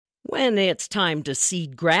When it's time to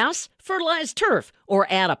seed grass, fertilize turf, or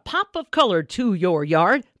add a pop of color to your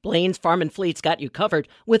yard, Blaine's Farm and Fleet's got you covered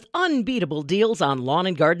with unbeatable deals on lawn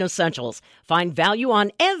and garden essentials. Find value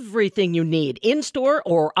on everything you need in-store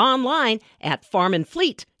or online at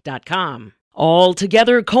farmandfleet.com. All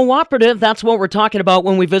Together Cooperative, that's what we're talking about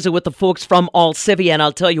when we visit with the folks from Alcivia. And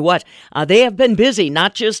I'll tell you what, they have been busy,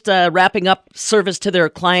 not just wrapping up service to their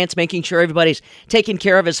clients, making sure everybody's taken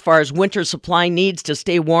care of as far as winter supply needs to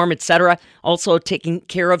stay warm, etc. Also taking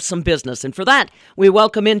care of some business. And for that, we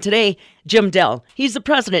welcome in today Jim Dell. He's the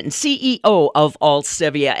president and CEO of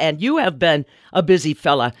Alcivia, and you have been a busy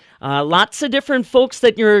fella. Lots of different folks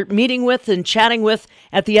that you're meeting with and chatting with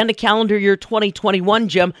at the end of calendar year 2021,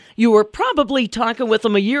 Jim. You were probably talking with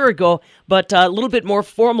them a year ago, but a little bit more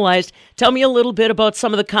formalized. Tell me a little bit about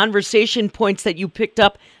some of the conversation points that you picked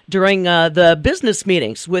up during the business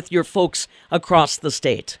meetings with your folks across the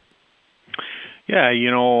state. Yeah,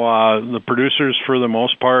 the producers for the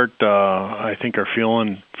most part, I think are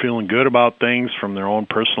feeling good about things from their own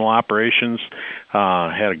personal operations.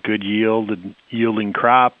 Had a good yielding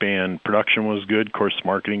crop, and production was good. Of course,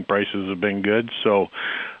 marketing prices have been good. So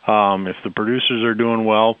if the producers are doing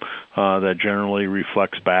well, that generally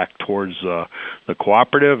reflects back towards the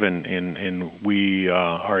cooperative, and we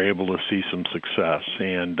are able to see some success.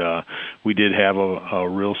 And we did have a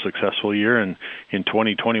real successful year in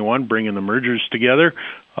 2021, bringing the mergers together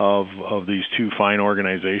of these two fine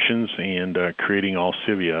organizations and creating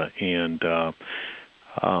Alcivia, and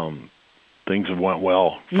things have went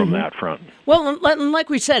well from that front. Well, like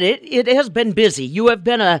we said, it has been busy. You have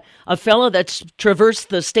been a fellow that's traversed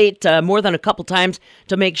the state more than a couple times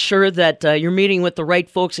to make sure that you're meeting with the right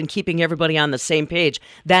folks and keeping everybody on the same page.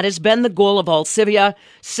 That has been the goal of Alcivia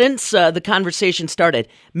since the conversation started,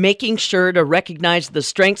 making sure to recognize the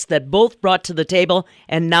strengths that both brought to the table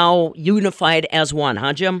and now unified as one,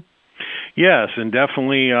 huh, Jim? Yes, and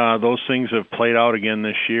definitely those things have played out again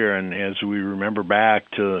this year. And as we remember back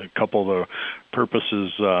to a couple of the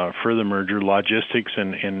purposes for the merger, logistics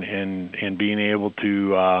and being able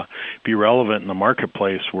to be relevant in the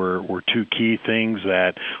marketplace were two key things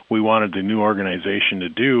that we wanted the new organization to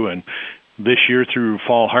do. And this year through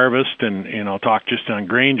fall harvest, and I'll talk just on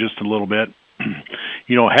grain just a little bit,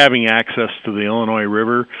 having access to the Illinois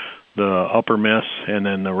River, the Upper Miss, and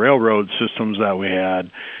then the railroad systems that we had,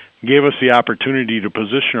 gave us the opportunity to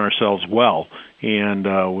position ourselves well. And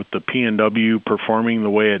with the P&W performing the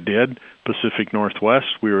way it did, Pacific Northwest,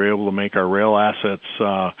 we were able to make our rail assets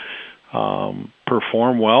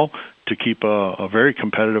perform well to keep a very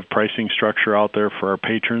competitive pricing structure out there for our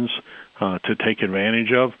patrons to take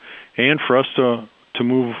advantage of, and for us to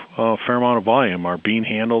move a fair amount of volume. Our bean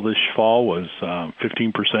handle this fall was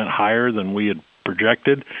 15% higher than we had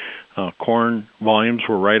projected. Corn volumes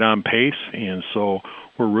were right on pace, and so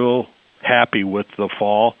we're real happy with the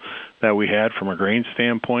fall that we had from a grain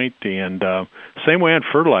standpoint. And same way on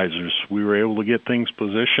fertilizers. We were able to get things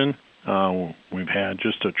positioned. We've had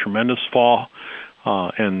just a tremendous fall,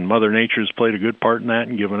 and Mother Nature's played a good part in that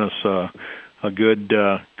and given us a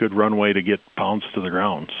good runway to get pounds to the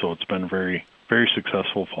ground. So it's been very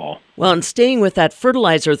successful fall. Well, and staying with that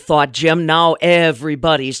fertilizer thought, Jim, now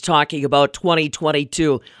everybody's talking about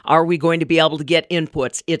 2022. Are we going to be able to get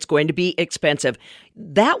inputs? It's going to be expensive.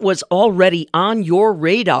 That was already on your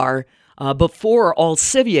radar before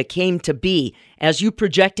Alcivia came to be. As you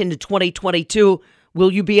project into 2022,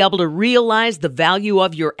 will you be able to realize the value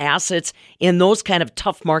of your assets in those kind of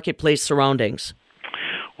tough marketplace surroundings?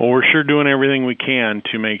 Well, we're sure doing everything we can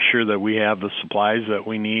to make sure that we have the supplies that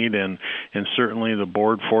we need, and certainly the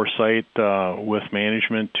board foresight with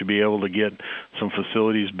management to be able to get some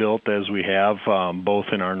facilities built as we have, both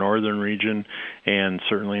in our northern region and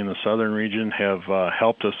certainly in the southern region, have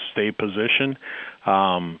helped us stay positioned.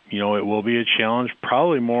 It will be a challenge,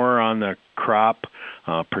 probably more on the crop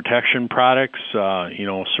protection products.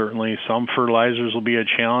 Certainly some fertilizers will be a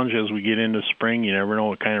challenge as we get into spring. You never know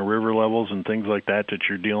what kind of river levels and things like that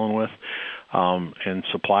you're dealing with, and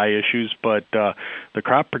supply issues. But the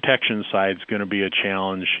crop protection side is going to be a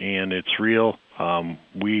challenge, and it's real.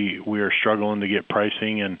 We are struggling to get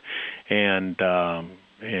pricing and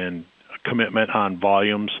commitment on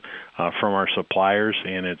volumes from our suppliers,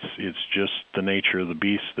 and it's just the nature of the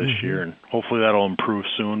beast this year, and hopefully that'll improve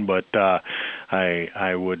soon. But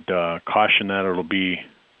I would caution that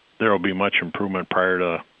there will be much improvement prior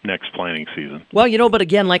to next planting season. Well, but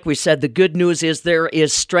again, like we said, the good news is there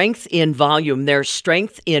is strength in volume, there's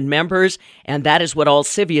strength in members, and that is what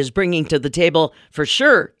Alcivia is bringing to the table for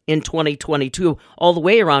sure in 2022, all the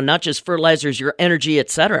way around, not just fertilizers, your energy,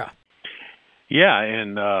 etc. Yeah,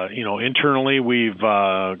 and internally we've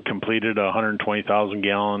completed a 120,000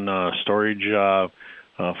 gallon storage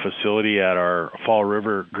facility at our Fall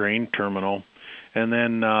River grain terminal. And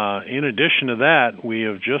then in addition to that, we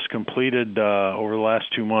have just completed over the last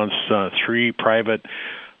 2 months 3 private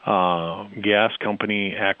gas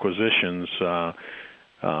company acquisitions.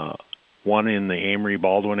 One in the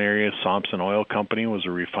Amory-Baldwin area, Thompson Oil Company, was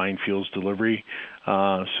a refined fuels delivery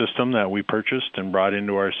system that we purchased and brought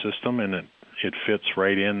into our system, and it fits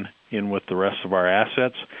right in with the rest of our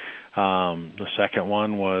assets. The second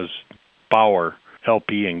one was Bauer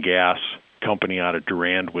LP and Gas Company out of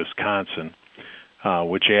Durand, Wisconsin,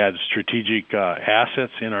 which adds strategic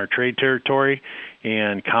assets in our trade territory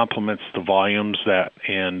and complements the volumes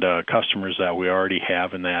and customers that we already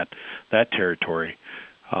have in that territory.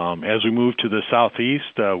 As we move to the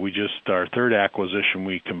southeast, our third acquisition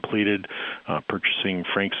we completed, purchasing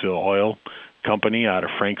Franksville Oil Company out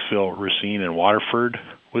of Franksville, Racine, and Waterford,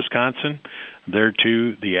 Wisconsin. There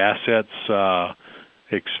too, the assets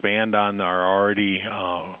expand on our already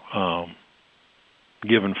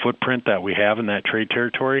given footprint that we have in that trade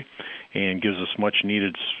territory, and gives us much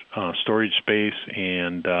needed storage space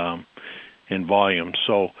and volume.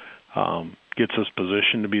 So gets us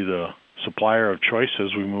positioned to be the supplier of choice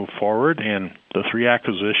as we move forward, and the 3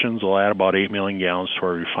 acquisitions will add about 8 million gallons to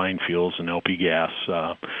our refined fuels and LP gas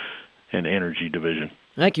and energy division.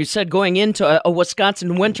 Like you said, going into a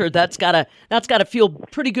Wisconsin winter, that's gotta feel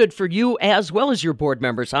pretty good for you as well as your board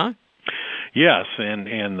members, huh? Yes, and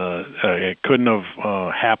it couldn't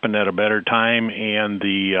have happened at a better time, and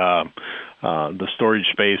the storage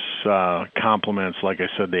space complements, like I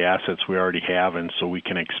said, the assets we already have, and so we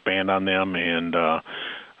can expand on them, and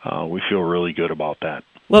we feel really good about that.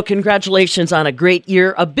 Well, congratulations on a great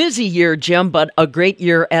year, a busy year, Jim, but a great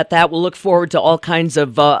year at that. We'll look forward to all kinds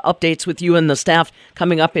of updates with you and the staff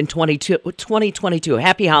coming up in 2022.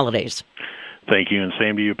 Happy holidays. Thank you, and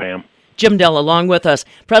same to you, Pam. Jim Dell along with us,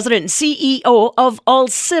 President and CEO of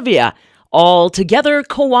Alcivia, All Together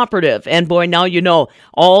Cooperative. And boy, now you know,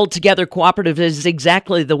 All Together Cooperative is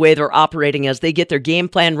exactly the way they're operating as they get their game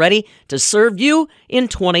plan ready to serve you in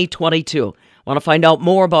 2022. Want to find out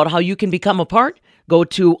more about how you can become a part? Go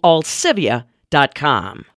to alcivia.com.